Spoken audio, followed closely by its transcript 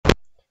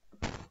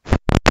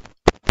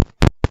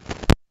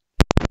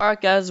Alright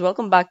guys,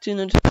 welcome back to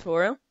another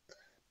tutorial.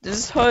 This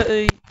is how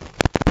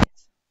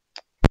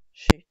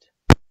shoot.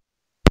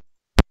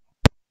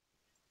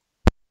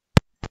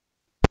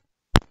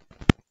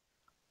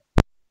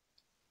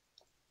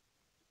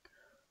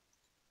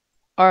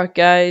 Alright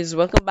guys,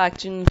 welcome back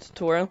to another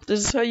tutorial.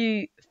 This is how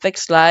you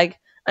fix lag.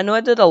 I know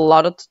I did a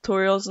lot of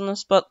tutorials on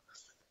this, but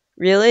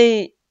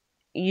really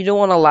you don't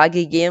want a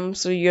laggy game,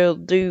 so you'll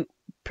do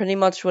pretty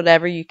much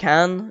whatever you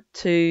can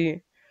to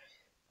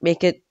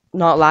make it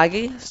not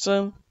laggy.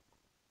 So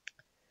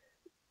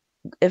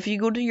if you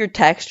go to your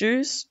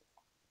textures,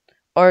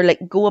 or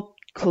like go up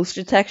close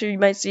to texture, you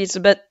might see it's a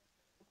bit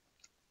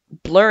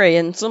blurry,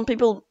 and some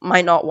people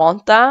might not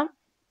want that.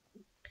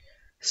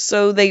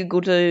 So they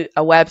go to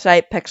a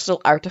website,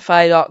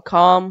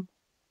 pixelartify.com.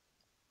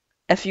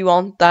 If you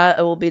want that,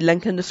 it will be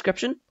linked in the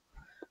description.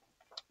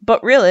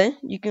 But really,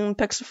 you can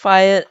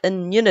pixelify it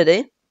in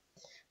Unity.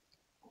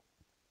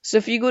 So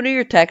if you go to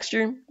your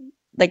texture,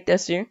 like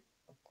this here,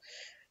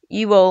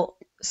 you will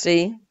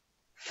see,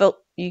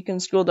 you can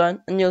scroll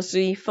down and you'll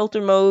see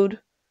filter mode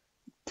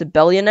to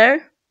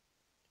billionaire,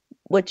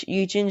 which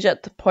you change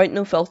that to point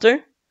no filter,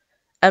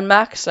 and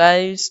max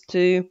size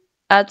to,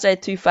 I'd say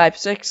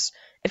 256.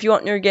 If you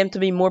want your game to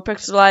be more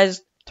pixelized,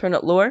 turn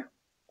it lower.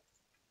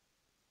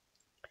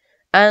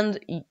 And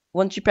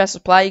once you press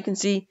apply, you can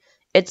see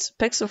it's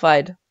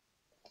pixelified.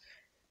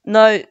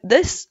 Now,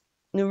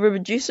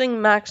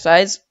 reducing max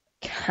size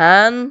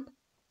can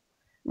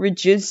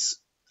reduce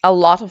a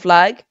lot of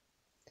lag,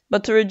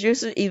 but to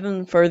reduce it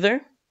even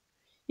further,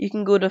 you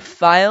can go to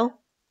File,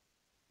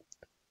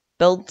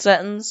 Build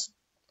Settings,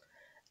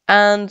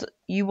 and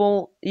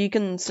you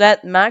can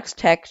set max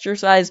texture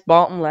size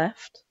bottom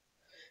left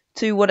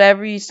to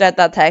whatever you set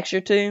that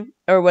texture to,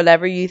 or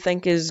whatever you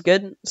think is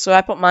good. So I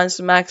put mine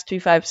to max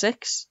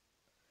 256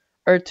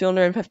 or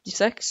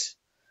 256,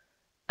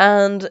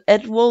 and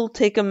it will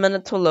take a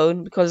minute to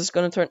load because it's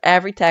going to turn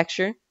every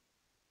texture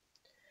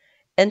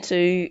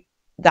into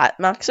that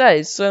max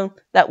size. So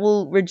that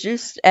will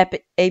reduce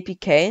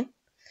APK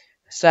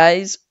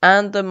size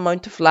and the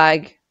amount of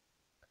lag.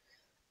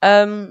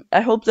 I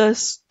hope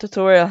this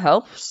tutorial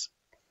helps.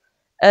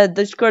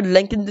 Discord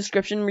link in the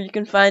description where you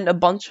can find a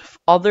bunch of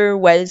other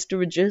ways to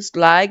reduce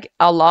lag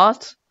a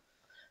lot,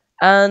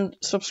 and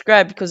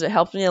subscribe because it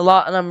helps me a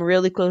lot and I'm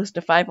really close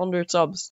to 500 subs.